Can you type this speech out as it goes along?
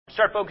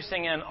start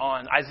focusing in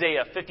on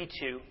Isaiah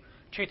 52,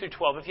 2 through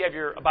 12. If you have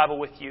your Bible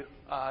with you,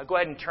 go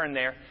ahead and turn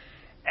there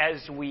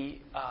as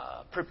we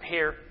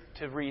prepare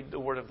to read the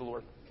Word of the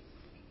Lord.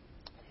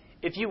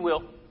 If you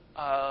will,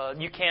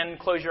 you can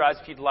close your eyes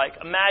if you'd like.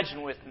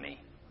 Imagine with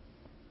me,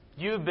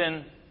 you've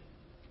been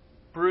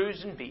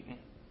bruised and beaten.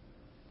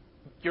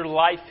 Your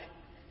life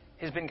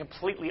has been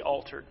completely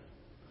altered.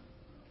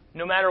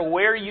 No matter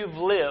where you've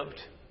lived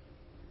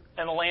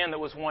in a land that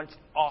was once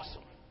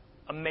awesome,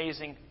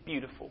 amazing,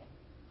 beautiful,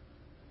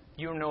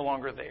 you're no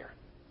longer there.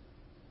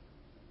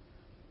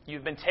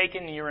 You've been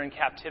taken and you're in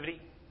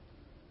captivity.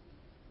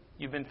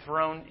 You've been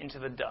thrown into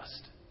the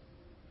dust.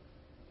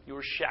 You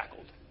were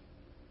shackled.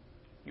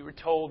 You were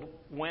told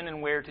when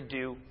and where to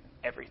do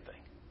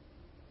everything.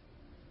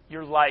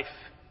 Your life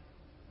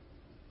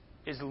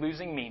is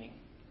losing meaning,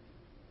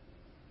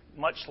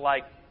 much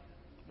like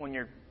when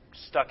you're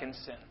stuck in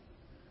sin.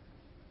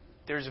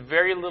 There's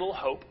very little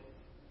hope.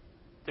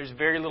 There's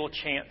very little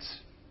chance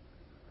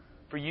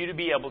for you to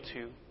be able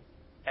to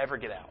ever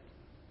get out.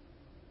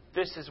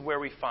 This is where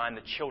we find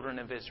the children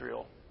of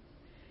Israel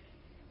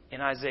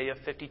in Isaiah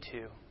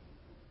 52,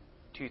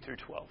 2 through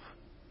 12.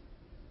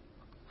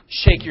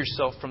 Shake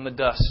yourself from the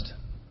dust.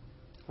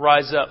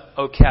 Rise up,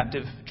 O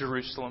captive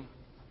Jerusalem.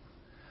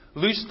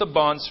 Loose the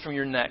bonds from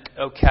your neck,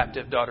 O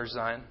captive daughter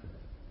Zion.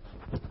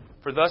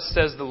 For thus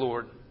says the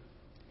Lord,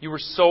 you were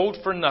sold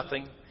for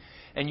nothing,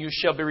 and you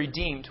shall be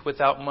redeemed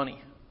without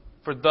money.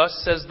 For thus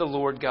says the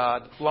Lord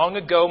God, long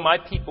ago my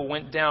people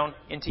went down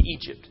into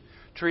Egypt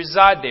to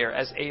reside there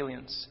as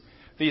aliens.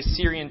 The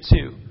Assyrian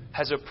too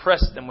has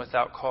oppressed them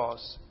without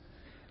cause.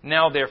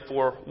 Now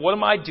therefore, what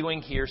am I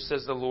doing here,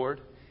 says the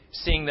Lord,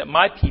 seeing that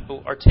my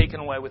people are taken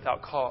away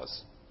without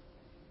cause?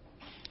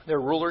 Their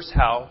rulers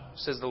howl,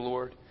 says the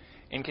Lord,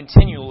 and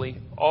continually,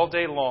 all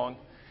day long,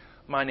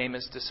 my name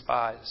is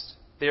despised.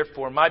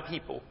 Therefore my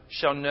people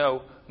shall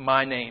know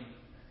my name.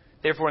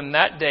 Therefore in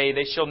that day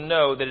they shall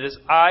know that it is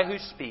I who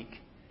speak.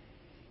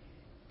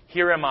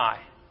 Here am I.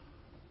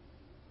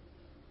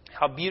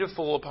 How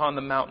beautiful upon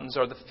the mountains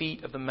are the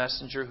feet of the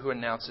messenger who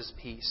announces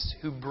peace,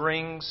 who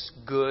brings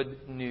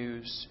good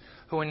news,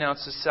 who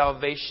announces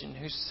salvation,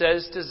 who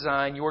says to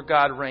Zion, your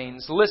God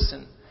reigns.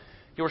 Listen,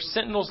 your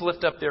sentinels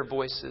lift up their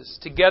voices.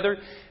 Together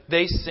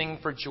they sing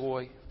for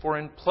joy, for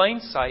in plain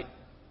sight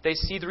they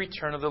see the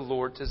return of the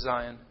Lord to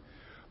Zion.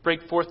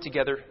 Break forth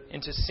together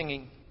into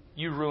singing,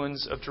 you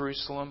ruins of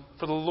Jerusalem,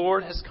 for the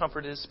Lord has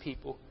comforted His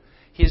people.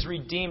 He has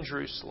redeemed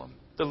Jerusalem.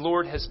 The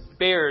Lord has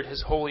bared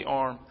His holy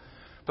arm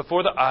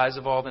before the eyes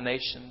of all the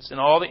nations, and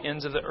all the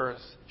ends of the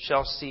earth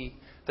shall see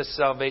the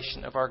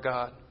salvation of our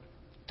God.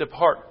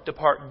 Depart,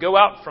 depart, go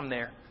out from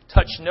there.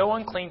 Touch no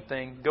unclean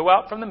thing. Go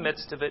out from the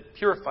midst of it.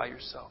 Purify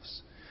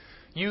yourselves.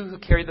 You who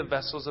carry the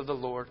vessels of the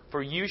Lord,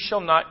 for you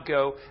shall not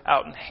go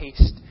out in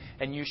haste,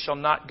 and you shall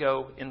not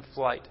go in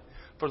flight.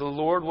 For the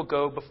Lord will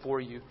go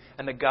before you,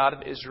 and the God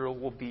of Israel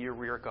will be your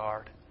rear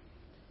guard.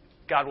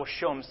 God will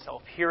show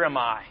Himself. Here am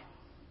I.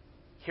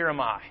 Here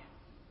am I.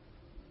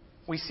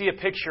 We see a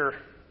picture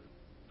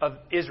of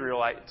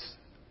Israelites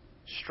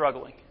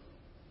struggling.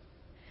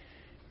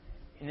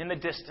 And in the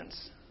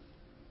distance,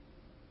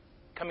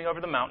 coming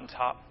over the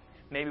mountaintop,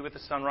 maybe with the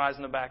sunrise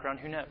in the background,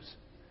 who knows?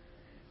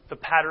 The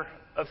patter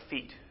of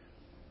feet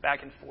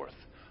back and forth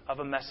of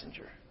a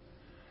messenger.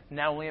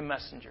 Not only a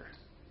messenger,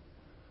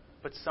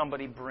 but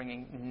somebody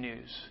bringing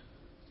news.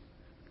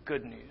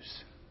 Good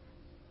news.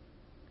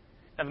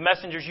 Now, the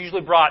messengers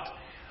usually brought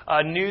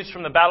news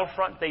from the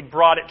battlefront. They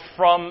brought it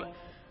from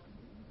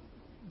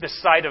the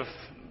site of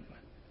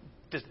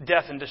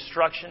death and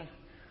destruction.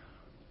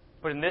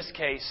 But in this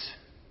case,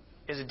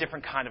 it is a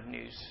different kind of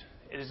news.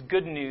 It is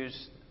good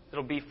news that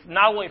will be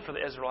not only for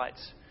the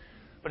Israelites,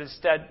 but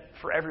instead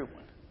for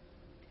everyone.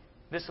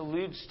 This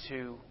alludes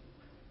to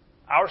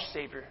our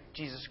Savior,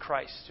 Jesus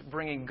Christ,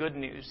 bringing good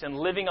news and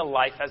living a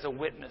life as a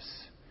witness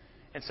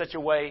in such a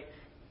way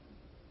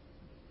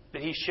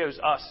that He shows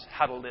us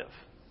how to live.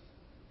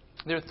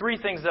 There are three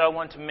things that I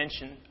want to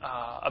mention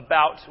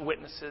about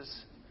witnesses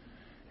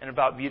and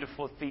about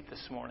beautiful feet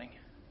this morning.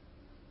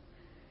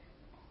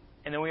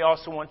 And then we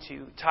also want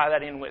to tie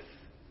that in with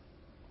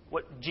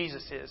what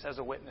Jesus is as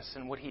a witness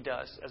and what He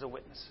does as a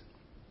witness.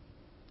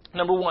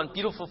 Number one,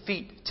 beautiful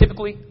feet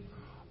typically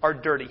are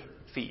dirty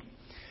feet.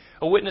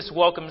 A witness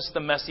welcomes the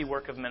messy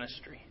work of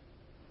ministry.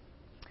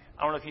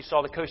 I don't know if you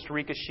saw the Costa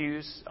Rica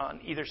shoes on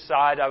either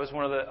side. I was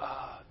one of the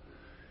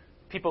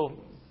people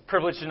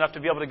privileged enough to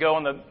be able to go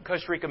on the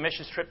Costa Rica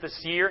missions trip this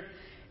year.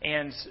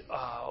 And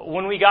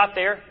when we got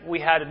there, we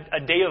had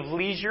a day of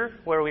leisure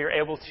where we were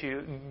able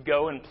to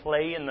go and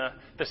play in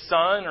the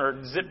sun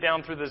or zip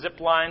down through the zip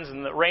lines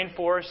in the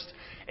rainforest.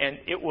 And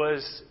it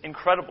was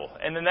incredible.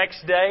 And the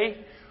next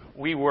day,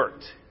 we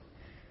worked.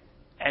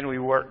 And we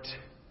worked.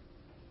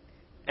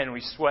 And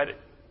we sweated.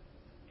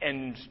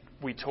 And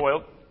we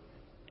toiled.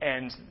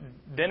 And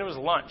then it was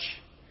lunch.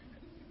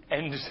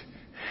 And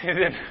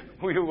then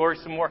we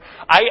worked some more.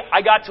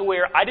 I got to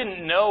where I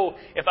didn't know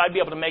if I'd be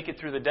able to make it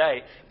through the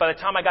day. By the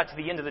time I got to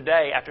the end of the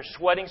day, after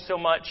sweating so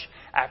much,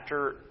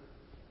 after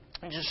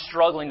just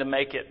struggling to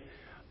make it,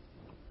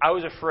 I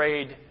was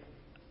afraid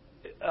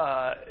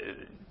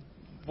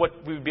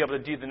what we would be able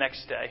to do the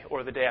next day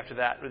or the day after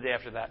that or the day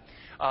after that.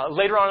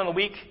 Later on in the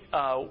week,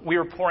 we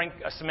were pouring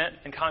cement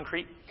and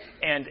concrete,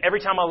 and every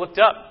time I looked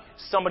up,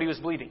 somebody was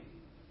bleeding.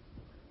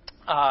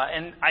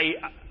 And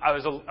I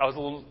was a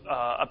little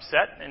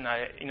upset, and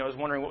I was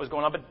wondering what was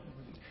going on. But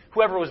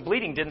whoever was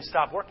bleeding didn't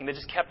stop working; they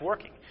just kept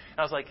working. And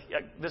I was like,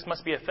 "This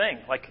must be a thing.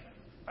 Like,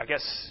 I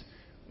guess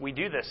we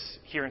do this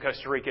here in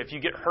Costa Rica. If you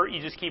get hurt,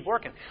 you just keep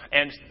working."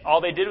 And all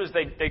they did was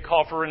they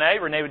called for Renee.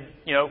 Renee would,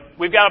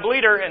 "We've got a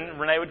bleeder," and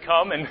Renee would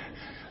come and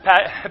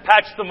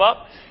patch them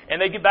up,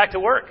 and they'd get back to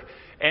work.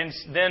 And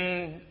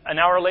then an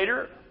hour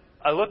later,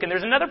 I look, and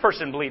there's another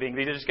person bleeding.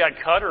 They just got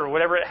cut or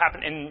whatever it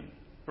happened, and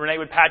Renee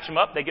would patch them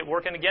up. They get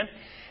working again.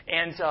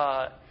 And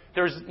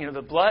there's,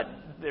 the blood,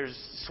 there's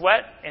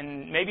sweat,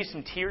 and maybe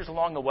some tears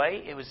along the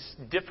way. It was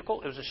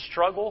difficult. It was a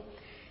struggle.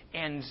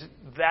 And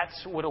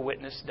that's what a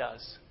witness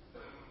does.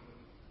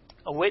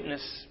 A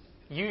witness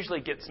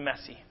usually gets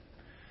messy.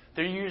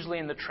 They're usually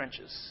in the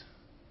trenches.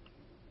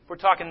 If we're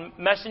talking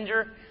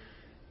messenger,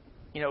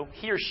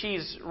 he or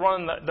she's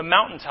running the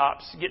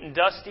mountaintops, getting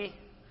dusty,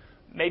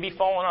 maybe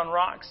falling on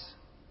rocks.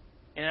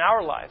 And in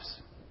our lives,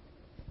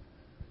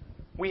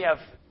 we have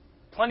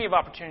plenty of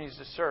opportunities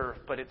to serve,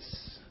 but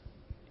it's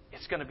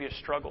going to be a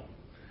struggle.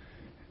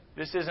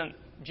 This isn't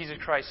Jesus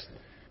Christ,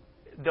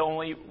 the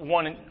only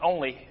one and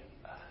only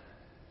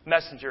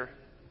messenger.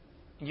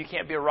 You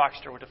can't be a rock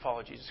star to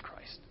follow Jesus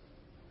Christ.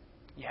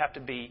 You have to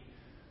be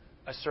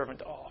a servant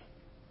to all.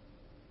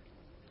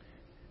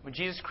 When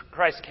Jesus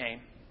Christ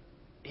came,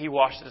 He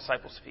washed the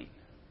disciples' feet.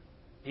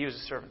 He was a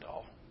servant to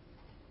all.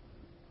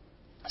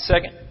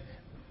 Second,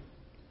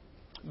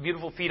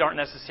 beautiful feet aren't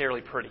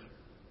necessarily pretty.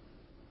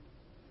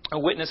 A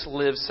witness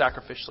lives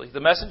sacrificially. The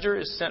messenger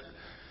is sent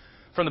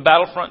from the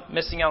battlefront,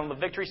 missing out on the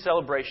victory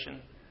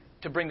celebration,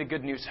 to bring the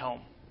good news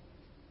home.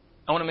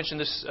 I want to mention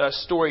this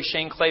story.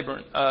 Shane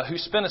Claiborne, who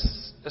spent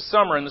a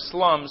summer in the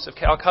slums of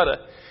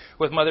Calcutta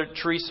with Mother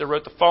Teresa,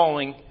 wrote the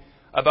following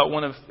about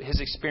one of his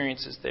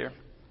experiences there.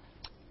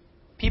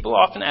 People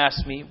often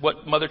ask me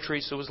what Mother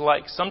Teresa was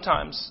like.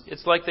 Sometimes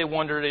it's like they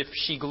wondered if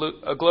she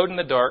glowed in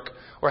the dark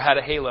or had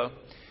a halo.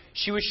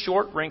 She was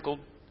short, wrinkled,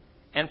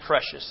 and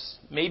precious,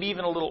 maybe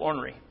even a little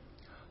ornery,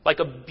 like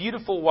a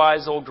beautiful,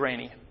 wise old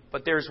granny.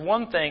 But there's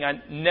one thing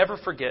I never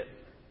forget,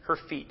 her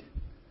feet.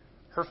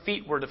 Her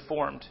feet were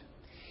deformed.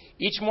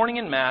 Each morning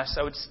in Mass,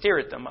 I would stare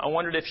at them. I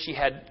wondered if she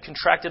had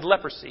contracted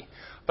leprosy.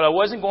 But I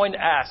wasn't going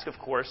to ask, of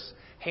course,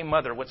 "Hey,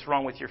 Mother, what's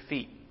wrong with your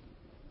feet?"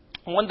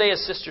 One day a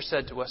sister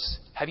said to us,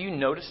 "Have you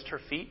noticed her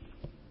feet?"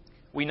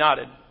 We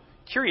nodded.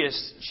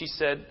 Curious, she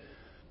said,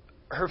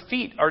 "Her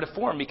feet are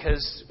deformed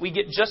because we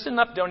get just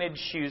enough donated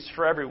shoes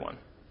for everyone.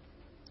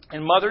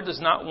 And Mother does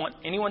not want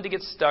anyone to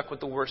get stuck with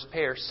the worst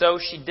pair. So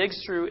she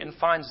digs through and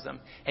finds them.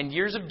 And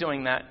years of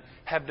doing that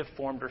have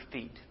deformed her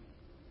feet.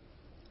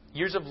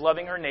 Years of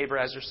loving her neighbor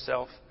as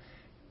herself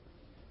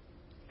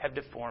have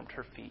deformed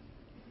her feet."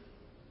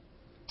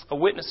 A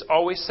witness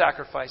always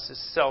sacrifices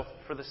self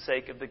for the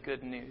sake of the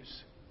good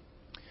news.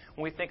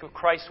 When we think of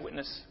Christ's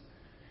witness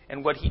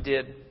and what He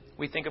did,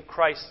 we think of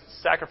Christ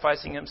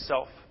sacrificing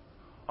Himself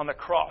on the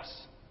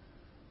cross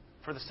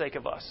for the sake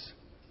of us.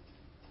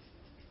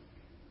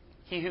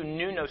 He who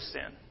knew no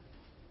sin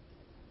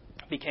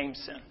became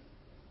sin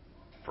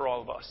for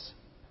all of us.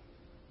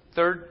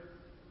 Third,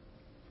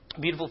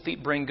 beautiful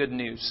feet bring good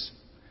news.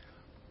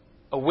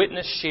 A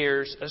witness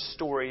shares a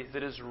story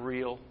that is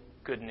real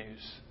good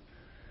news.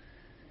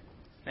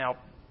 Now,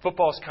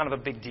 football is kind of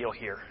a big deal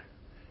here.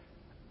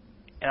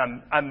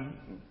 And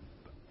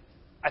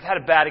I've had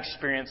a bad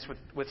experience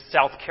with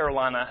South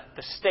Carolina,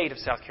 the state of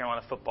South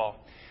Carolina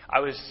football. I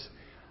was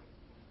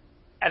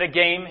at a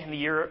game in the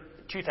year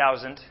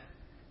 2000.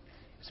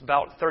 It's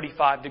about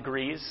 35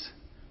 degrees.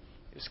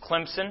 It was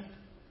Clemson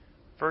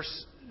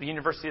versus the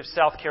University of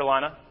South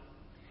Carolina.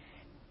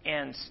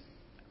 And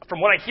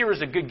from what I hear, it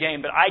was a good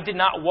game, but I did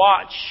not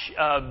watch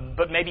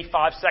but maybe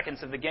 5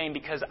 seconds of the game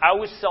because I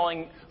was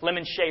selling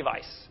lemon shave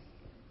ice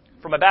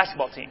for my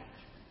basketball team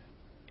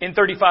in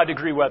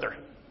 35-degree weather.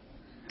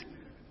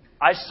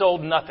 I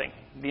sold nothing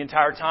the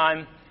entire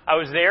time I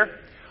was there.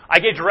 I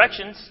gave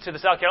directions to the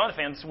South Carolina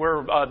fans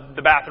where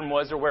the bathroom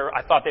was or where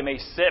I thought they may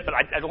sit, but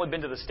I'd only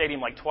been to the stadium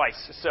like twice,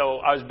 so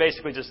I was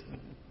basically just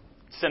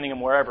sending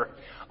them wherever.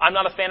 I'm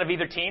not a fan of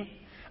either team.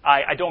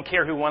 I don't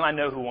care who won. I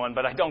know who won,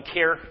 but I don't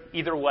care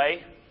either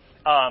way.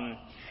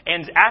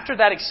 And after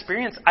that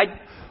experience,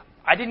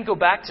 I didn't go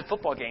back to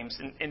football games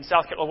in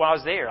South Carolina while I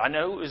was there. I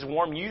know it was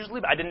warm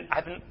usually, but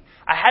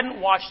I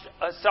hadn't watched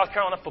a South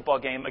Carolina football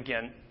game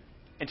again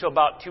until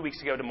about 2 weeks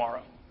ago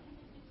tomorrow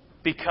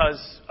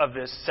because of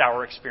this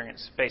sour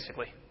experience,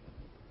 basically.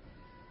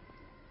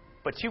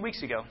 But 2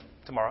 weeks ago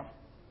tomorrow,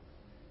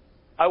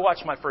 I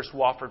watched my first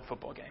Wofford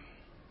football game.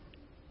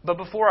 But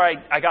before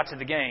I got to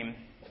the game,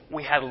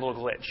 we had a little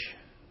glitch.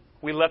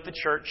 We left the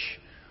church.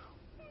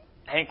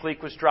 Hank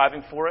Leak was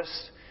driving for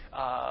us.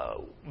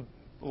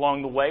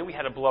 Along the way, we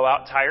had a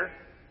blowout tire.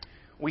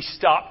 We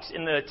stopped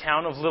in the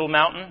town of Little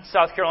Mountain,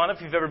 South Carolina,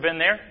 if you've ever been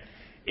there.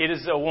 It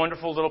is a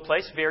wonderful little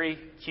place, very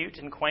cute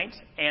and quaint,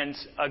 and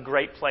a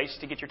great place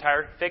to get your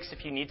tire fixed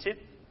if you need to.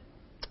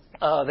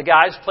 The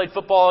guys played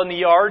football in the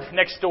yard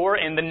next door,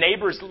 and the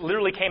neighbors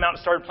literally came out and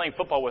started playing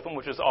football with them,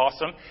 which was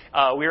awesome.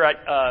 We were at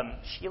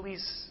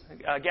Sheely's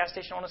gas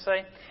station, I want to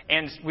say,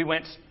 and we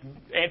went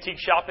antique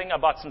shopping. I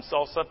bought some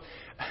salsa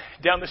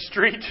down the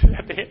street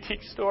at the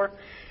antique store.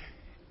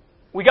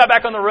 We got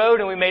back on the road,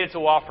 and we made it to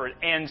Wofford,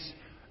 and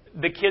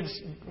the kids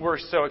were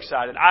so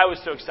excited. I was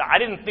so excited. I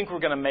didn't think we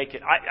were going to make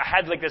it. I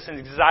had like this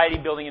anxiety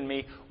building in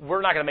me.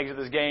 We're not going to make it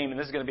to this game, and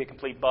this is going to be a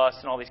complete bust,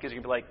 and all these kids are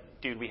going to be like,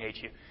 dude, we hate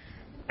you.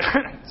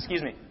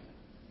 Excuse me.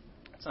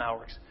 That's not how it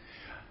works.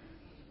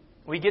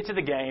 We get to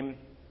the game.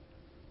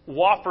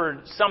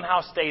 Wofford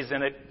somehow stays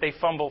in it. They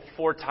fumble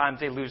 4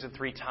 times. They lose it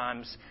 3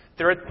 times.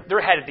 They're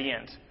ahead at the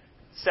end,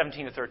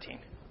 17-13.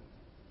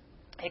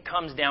 It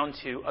comes down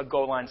to a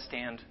goal line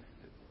stand.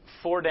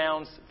 4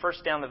 downs,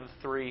 first down to the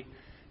 3.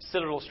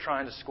 Citadel's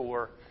trying to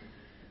score.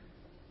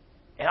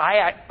 And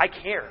I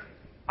care.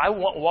 I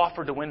want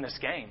Wofford to win this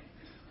game.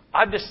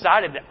 I've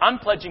decided that I'm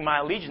pledging my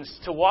allegiance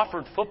to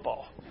Wofford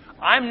football.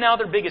 I'm now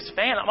their biggest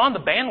fan. I'm on the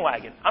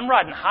bandwagon. I'm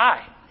riding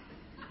high.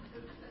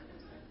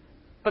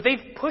 But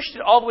they've pushed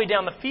it all the way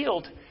down the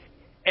field,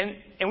 and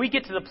we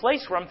get to the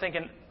place where I'm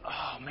thinking,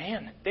 oh,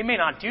 man, they may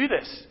not do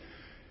this.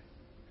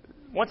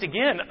 Once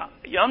again,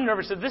 I'm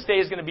nervous that this day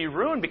is going to be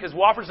ruined because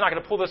Wofford's not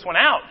going to pull this one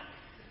out.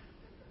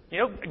 You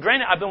know,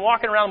 granted, I've been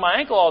walking around my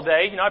ankle all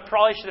day. You know, I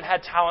probably should have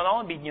had Tylenol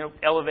and be,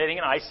 elevating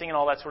and icing and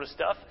all that sort of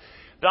stuff.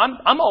 But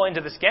I'm all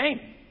into this game.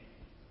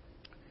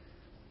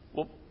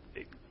 Well,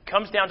 it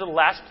comes down to the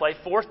last play,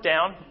 4th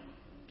down.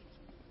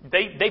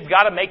 They've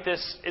got to make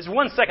this. There's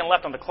 1 second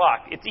left on the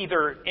clock. It's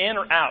either in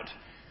or out.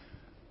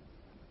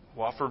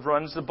 Wofford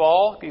runs the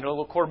ball. A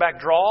little quarterback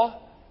draw.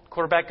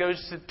 Quarterback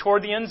goes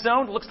toward the end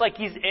zone. Looks like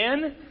he's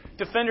in.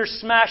 Defenders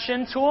smash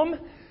into him.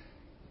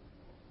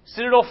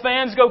 Citadel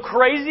fans go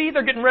crazy.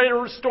 They're getting ready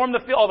to storm the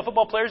field. All the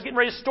football players getting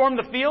ready to storm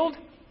the field.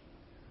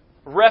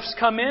 Refs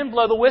come in,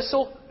 blow the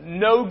whistle.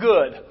 No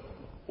good.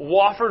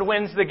 Wofford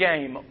wins the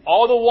game.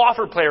 All the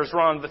Wofford players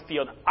run onto the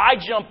field. I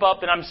jump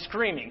up and I'm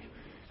screaming.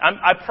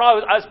 I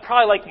was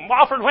probably like,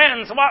 Wofford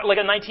wins, like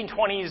a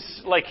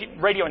 1920s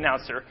radio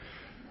announcer.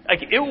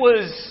 It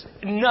was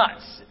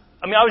nuts.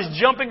 I was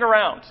jumping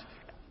around,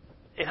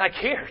 and I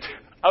cared.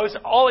 I was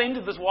all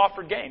into this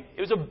Wofford game.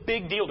 It was a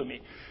big deal to me.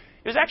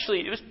 It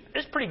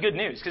was pretty good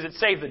news because it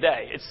saved the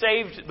day. It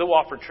saved the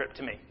Wofford trip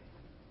to me.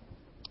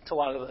 To a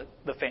lot of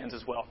the fans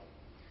as well.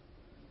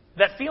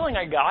 That feeling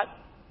I got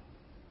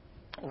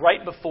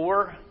right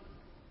before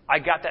I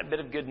got that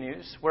bit of good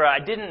news, where I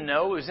didn't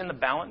know it was in the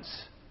balance,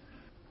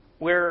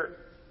 where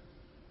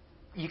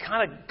you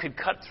kind of could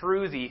cut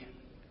through the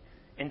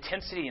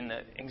intensity and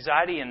the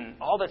anxiety and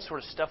all that sort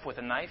of stuff with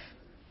a knife.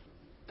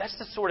 That's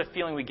the sort of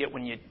feeling we get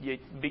when you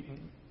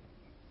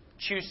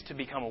choose to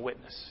become a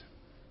witness.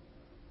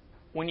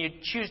 When you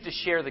choose to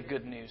share the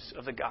good news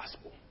of the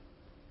gospel.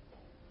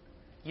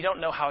 You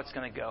don't know how it's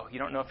going to go. You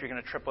don't know if you're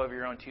going to trip over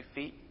your own 2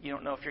 feet. You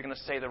don't know if you're going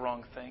to say the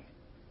wrong thing.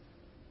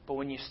 But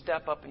when you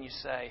step up and you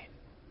say,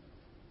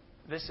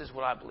 this is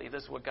what I believe,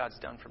 this is what God's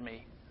done for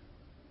me,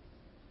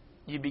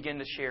 you begin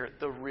to share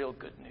the real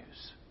good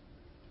news.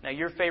 Now,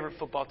 your favorite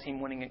football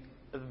team winning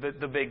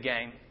the big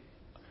game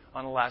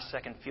on a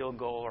last-second field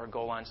goal or a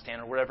goal line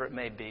stand or whatever it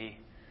may be,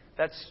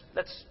 that's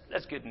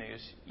good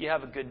news. You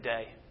have a good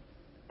day.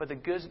 But the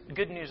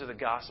good news of the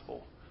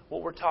gospel,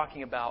 what we're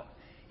talking about,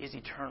 is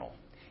eternal.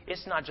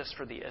 It's not just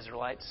for the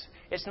Israelites.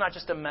 It's not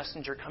just a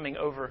messenger coming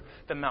over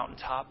the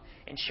mountaintop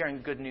and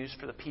sharing good news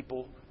for the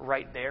people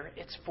right there.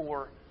 It's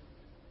for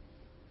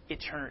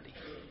eternity.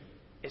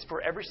 It's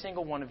for every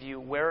single one of you,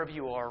 wherever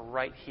you are,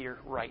 right here,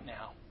 right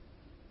now.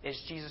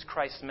 It's Jesus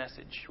Christ's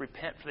message.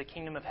 Repent, for the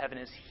kingdom of heaven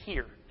is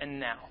here and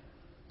now.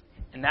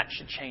 And that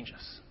should change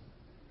us.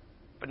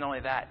 But not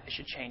only that, it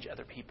should change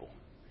other people.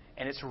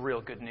 And it's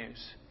real good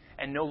news.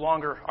 And no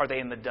longer are they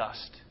in the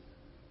dust.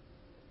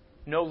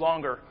 No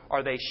longer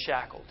are they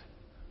shackled.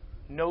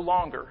 No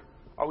longer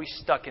are we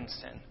stuck in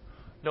sin.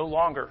 No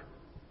longer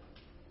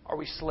are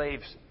we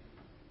slaves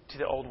to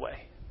the old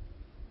way.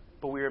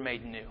 But we are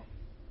made new.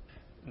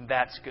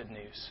 That's good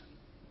news.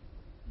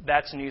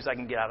 That's news I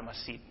can get out of my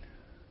seat.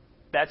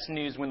 That's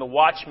news when the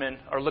watchmen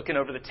are looking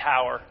over the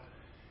tower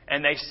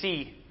and they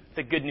see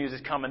the good news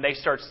is coming. They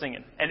start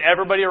singing. And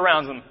everybody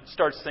around them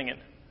starts singing.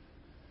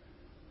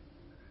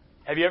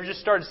 Have you ever just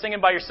started singing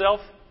by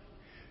yourself?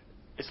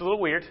 It's a little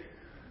weird.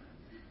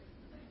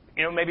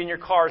 Maybe in your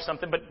car or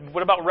something. But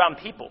what about around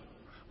people?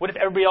 What if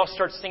everybody else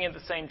starts singing at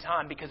the same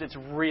time? Because it's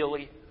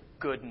really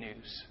good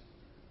news.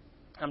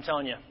 I'm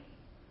telling you,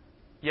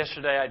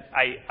 yesterday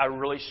I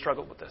really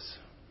struggled with this.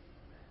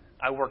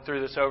 I worked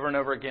through this over and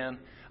over again.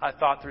 I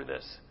thought through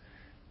this.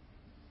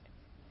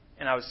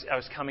 And I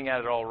was coming at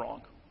it all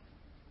wrong.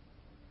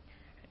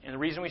 And the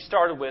reason we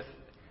started with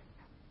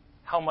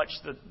how much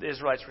the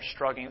Israelites were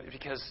struggling is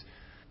because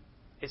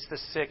it's the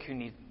sick who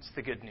needs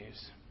the good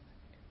news.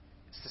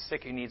 It's the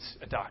sick who needs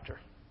a doctor.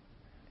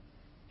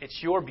 It's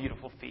your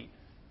beautiful feet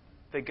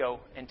that go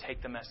and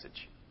take the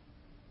message.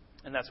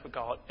 And that's what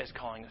God is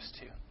calling us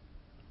to.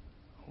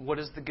 What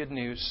is the good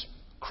news?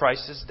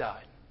 Christ has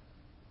died.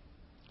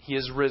 He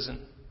has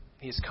risen.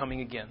 He is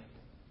coming again.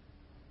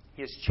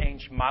 He has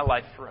changed my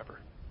life forever.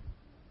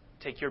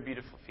 Take your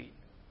beautiful feet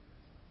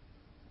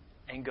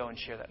and go and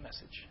share that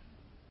message.